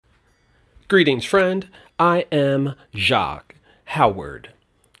Greetings, friend. I am Jacque Howard.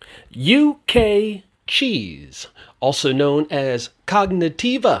 UK Cheese, also known as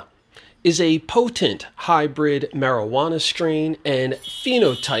Cognitiva, is a potent hybrid marijuana strain and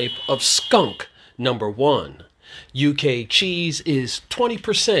phenotype of skunk number 1. UK Cheese is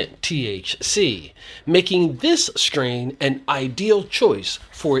 20% THC, making this strain an ideal choice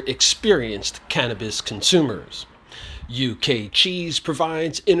for experienced cannabis consumers. UK Cheese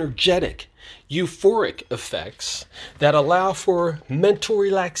provides energetic, euphoric effects that allow for mental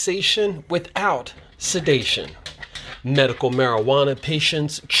relaxation without sedation. Medical marijuana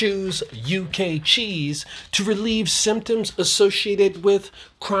patients choose UK Cheese to relieve symptoms associated with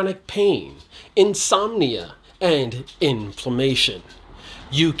chronic pain, insomnia, and inflammation.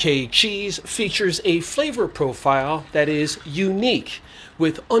 UK Cheese features a flavor profile that is unique,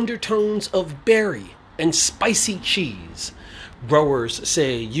 with undertones of berry and spicy cheese. Growers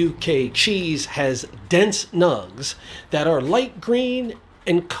say UK Cheese has dense nugs that are light green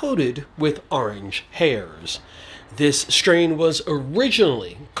and coated with orange hairs. This strain was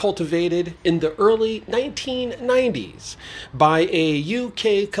originally cultivated in the early 1990s by a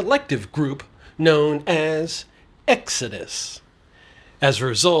UK collective group known as Exodus. As a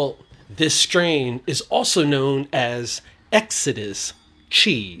result, this strain is also known as Exodus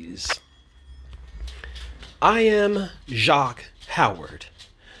Cheese. I am Jacque Howard.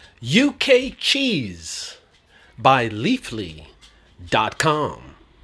 UK Cheese by Leafly.com.